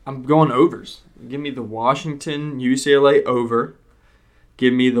 I'm going overs. Give me the Washington UCLA over.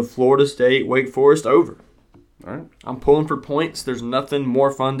 Give me the Florida State Wake Forest over. All right, I'm pulling for points. There's nothing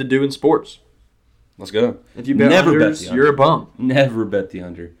more fun to do in sports. let's go. If you bet Never bet unders, the under. you're a bum. Never bet the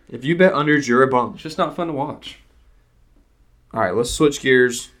under. If you bet unders, you're a bum. It's just not fun to watch. All right, let's switch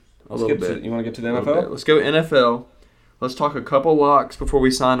gears a little bit. You want to get to the A little NFL? bit. Let's go NFL. Let's talk a couple locks before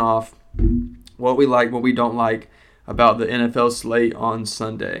we sign off. What we like, what we don't like about the NFL slate on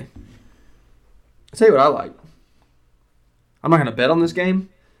Sunday. I'll tell you what I like. I'm not going to bet on this game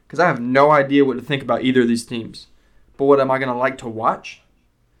because I have no idea what to think about either of these teams. But what am I going to like to watch?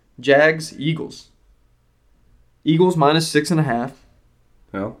 Jags, Eagles. Eagles minus 6.5.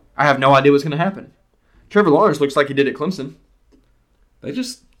 No. I have no idea what's going to happen. Trevor Lawrence looks like he did at Clemson. They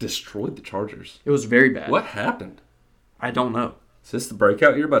just destroyed the Chargers. It was very bad. What happened? I don't know. Is this the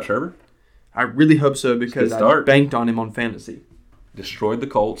breakout year by Trevor? I really hope so because Good I start. banked on him on fantasy. Destroyed the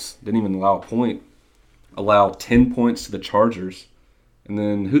Colts. Didn't even allow a point. Allow 10 points to the Chargers. And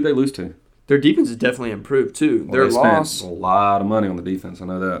then who'd they lose to? Their defense has definitely improved too. Well, Their they loss, spent a lot of money on the defense. I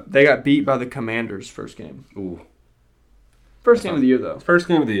know that. they got beat by the Commanders first game. Ooh. First game of the year though. First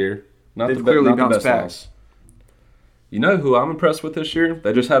game of the year. Not They've the, clearly not the bounced best back. loss. You know who I'm impressed with this year?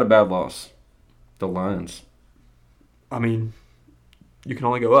 They just had a bad loss. The Lions. I mean, you can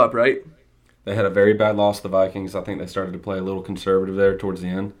only go up, right? They had a very bad loss to the Vikings. I think they started to play a little conservative there towards the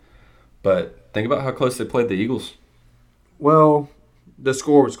end. But think about how close they played the Eagles. Well, the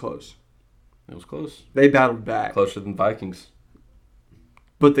score was close. It was close. They battled back. Closer than Vikings.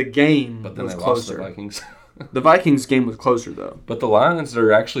 But the game But then was they closer. lost to the Vikings. The Vikings game was closer, though. But the Lions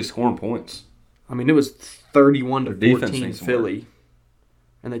are actually scoring points. I mean, it was 31 to Their defense 14 needs some Philly.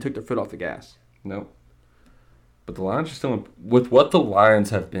 And they took their foot off the gas. Nope. But the Lions are still... With what the Lions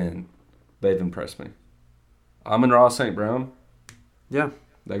have been, they've impressed me. Amon-Ra St. Brown. Yeah.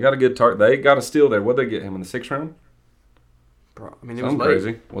 They got a good target. They got a steal there. What'd they get him in the 6th round? Bro, I mean, it Something was late.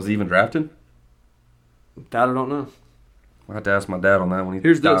 crazy. Was he even drafted? That I don't know. I'll have to ask my dad on that one. He's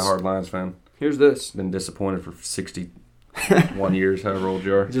Here's a this. diehard Lions fan. Here's this. Been disappointed for 61 years, however old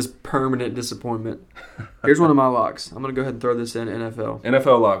you are. Just permanent disappointment. Here's one of my locks. I'm going to go ahead and throw this in NFL.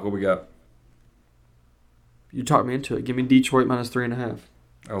 NFL lock, what we got? You talked me into it. Give me Detroit minus 3.5.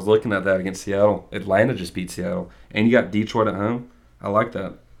 I was looking at that against Seattle. Atlanta just beat Seattle. And you got Detroit at home. I like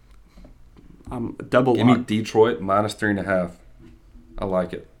that. I'm double Give me lock. Detroit minus 3.5. I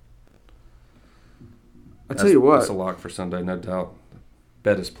like it. I tell you what. That's a lock for Sunday, no doubt.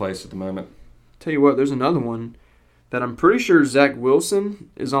 Bet is placed at the moment. Tell you what, there's another one that I'm pretty sure Zach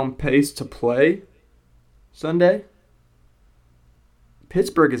Wilson is on pace to play Sunday.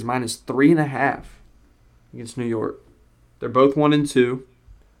 Pittsburgh is minus 3.5 against New York. They're both 1-2.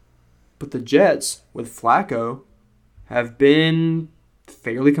 But the Jets, with Flacco, have been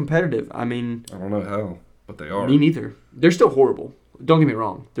fairly competitive. I mean, I don't know how, but they are. me neither. They're still horrible. Don't get me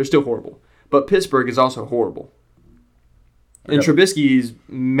wrong. They're still horrible. But Pittsburgh is also horrible. And Trubisky is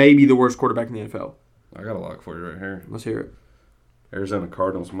maybe the worst quarterback in the NFL. I got a lock for you right here. Let's hear it. Arizona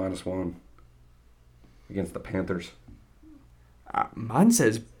Cardinals minus 1 against the Panthers. Mine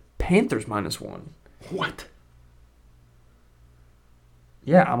says Panthers minus 1. What?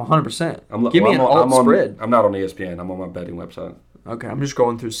 Yeah, I'm 100%. I'm, Give me an alt spread. I'm not on ESPN. I'm on my betting website. Okay, I'm just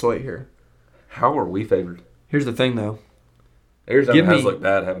going through slate here. How are we favored? Here's the thing, though. Arizona has looked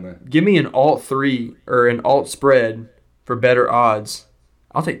bad, haven't they? Give me an alt 3 or an alt spread for better odds.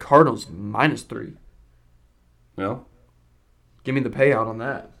 I'll take Cardinals minus 3. No? Give me the payout on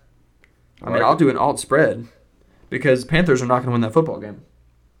that. I mean, like I'll it. do an alt spread because Panthers are not going to win that football game.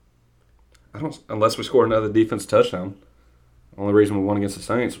 I don't. Unless we score another defense touchdown. Only reason we won against the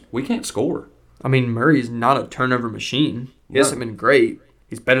Saints, we can't score. I mean, Murray's not a turnover machine. He hasn't been great.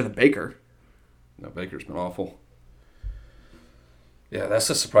 He's better than Baker. No, Baker's been awful. Yeah, that's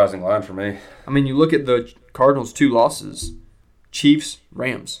a surprising line for me. I mean, you look at the Cardinals' 2 losses. Chiefs,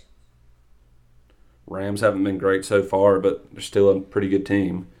 Rams. Rams haven't been great so far, but they're still a pretty good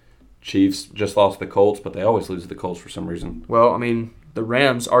team. Chiefs just lost the Colts, but they always lose to the Colts for some reason. Well, I mean, the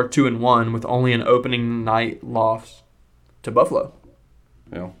Rams are 2-1 with only an opening night loss to Buffalo.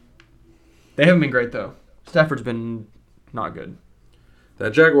 Yeah. They haven't been great, though. Stafford's been not good.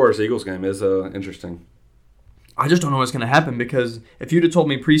 That Jaguars-Eagles game is interesting. I just don't know what's going to happen because if you'd have told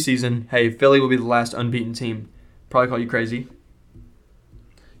me preseason, hey, Philly will be the last unbeaten team, probably call you crazy.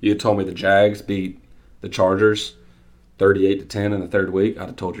 You had told me the Jags beat the Chargers 38-10 in the third week. I'd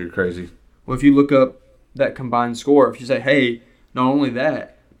have told you you're crazy. Well, if you look up that combined score, if you say, hey, not only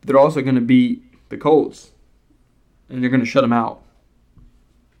that, they're also going to beat the Colts, and they're going to shut them out.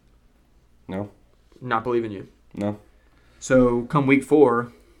 No? Not believing you. No? So come week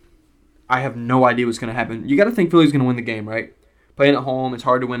 4, I have no idea what's going to happen. You got to think Philly's going to win the game, right? Playing at home, it's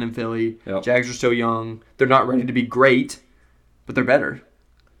hard to win in Philly. Yep. Jags are still young. They're not ready to be great, but they're better.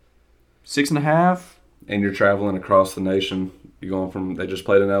 6.5. And you're traveling across the nation. You're going from, they just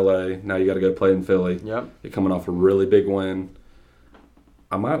played in LA. Now you got to go play in Philly. Yep. You're coming off a really big win.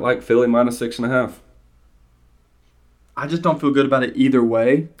 I might like Philly minus 6.5. I just don't feel good about it either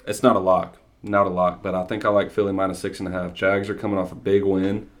way. It's not a lock. Not a lock, but I think I like Philly minus 6.5. Jags are coming off a big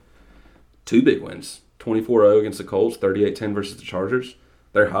win. 2 big wins. 24-0 against the Colts, 38-10 versus the Chargers.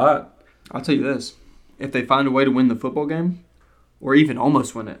 They're hot. I'll tell you this. If they find a way to win the football game, or even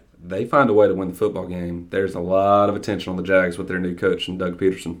almost win it, They find a way to win the football game. There's a lot of attention on the Jags with their new coach and Doug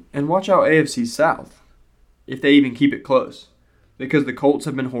Peterson. and watch out AFC South, if they even keep it close. Because the Colts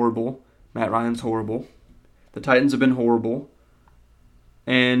have been horrible. Matt Ryan's horrible. The Titans have been horrible.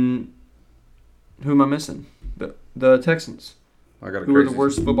 And who am I missing? The Texans, I got a who are the crazy,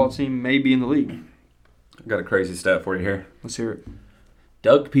 worst football team maybe in the league. I got a crazy stat for you here. Let's hear it.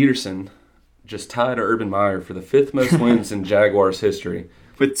 Doug Peterson just tied Urban Meyer for the 5th most wins in Jaguars history.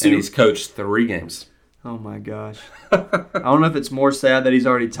 With And he's coached 3 games. Oh my gosh. I don't know if it's more sad that he's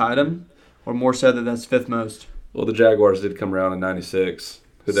already tied him or more sad that that's 5th most. Well, the Jaguars did come around in '96.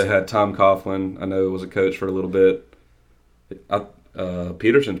 Who they had Tom Coughlin. I know was a coach for a little bit.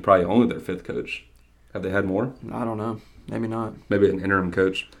 Peterson's probably only their 5th coach. Have they had more? I don't know. Maybe not. Maybe an interim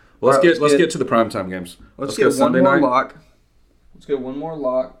coach. Well, let's get to the primetime games. Let's go get one Sunday more night. lock. Let's get one more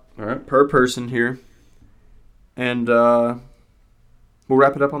lock All right. per person here. And we'll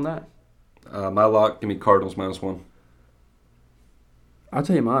wrap it up on that. My lock, give me Cardinals -1. I'll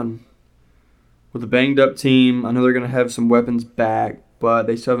tell you mine. With a banged up team, I know they're going to have some weapons back, but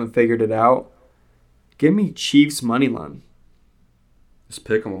they still haven't figured it out. Give me Chiefs money line. Just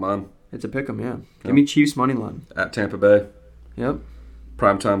pick them with mine. It's a pick 'em, yeah. Give me Chiefs money line. At Tampa Bay. Yep.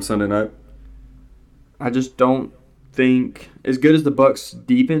 Primetime Sunday night. I just don't think, as good as the Bucks'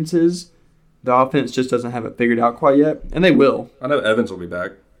 defense is, the offense just doesn't have it figured out quite yet, and they will. I know Evans will be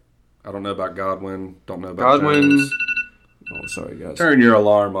back. I don't know about Godwin. Don't know about Godwin. Jones. Oh, sorry, guys. Turn your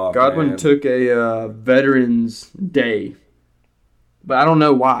alarm off, Godwin man. took a Veterans Day, but I don't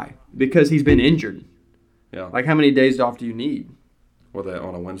know why. Because he's been injured. Yeah. Like, how many days off do you need? Were they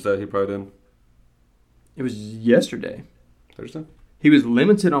on a Wednesday he probably did? It was yesterday. Thursday? He was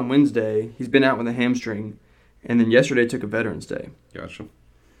limited on Wednesday. He's been out with a hamstring. And then yesterday took a Veterans Day. Gotcha.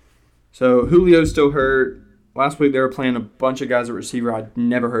 So Julio's still hurt. Last week they were playing a bunch of guys at receiver I'd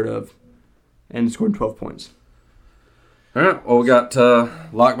never heard of. And scored 12 points. All right. Well, we got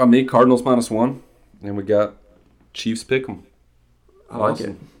locked by me, Cardinals -1. And we got Chiefs pick'em. I like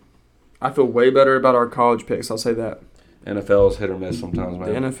it. I feel way better about our college picks. I'll say that. NFL is hit or miss sometimes, man.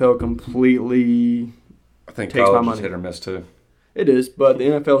 The NFL completely I think takes my college is money. hit or miss too. It is, but the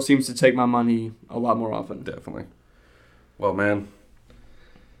NFL seems to take my money a lot more often. Definitely. Well, man,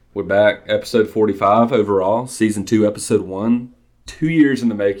 we're back. Episode 45 overall. Season 2, Episode 1. 2 years in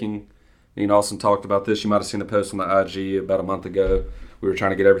the making. Me and Austin talked about this. You might have seen the post on the IG about a month ago. We were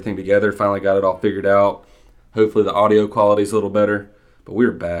trying to get everything together. Finally got it all figured out. Hopefully the audio quality is a little better. But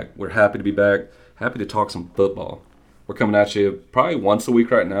we're back. We're happy to be back. Happy to talk some football. We're coming at you probably once a week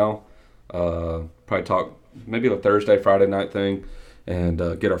right now. Probably talk maybe a Thursday, Friday night thing, and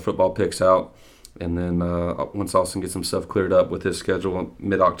get our football picks out. And then once Austin gets some stuff cleared up with his schedule,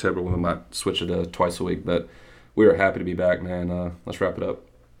 mid-October, we might switch it to twice a week. But we are happy to be back, man. Let's wrap it up.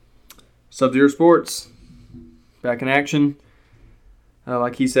 Sub-Zero Sports, back in action.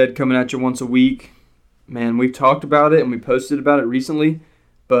 Like he said, coming at you once a week. Man, we've talked about it and we posted about it recently,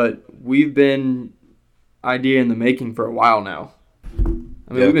 but we've been idea in the making for a while now.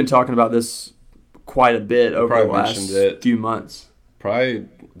 I mean, we've been talking about this quite a bit over the last few months. Probably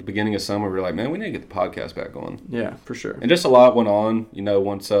the beginning of summer, we were like, man, we need to get the podcast back going. Yeah, for sure. And just a lot went on. You know,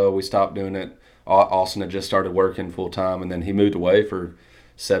 once we stopped doing it, Austin had just started working full-time, and then he moved away for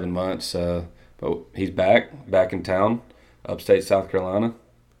 7 months. But he's back in town, upstate South Carolina.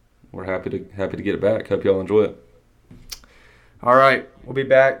 We're happy to get it back. Hope y'all enjoy it. All right, we'll be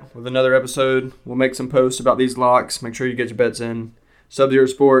back with another episode. We'll make some posts about these locks. Make sure you get your bets in. Sub-Zero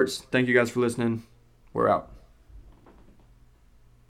Sports, thank you guys for listening. We're out.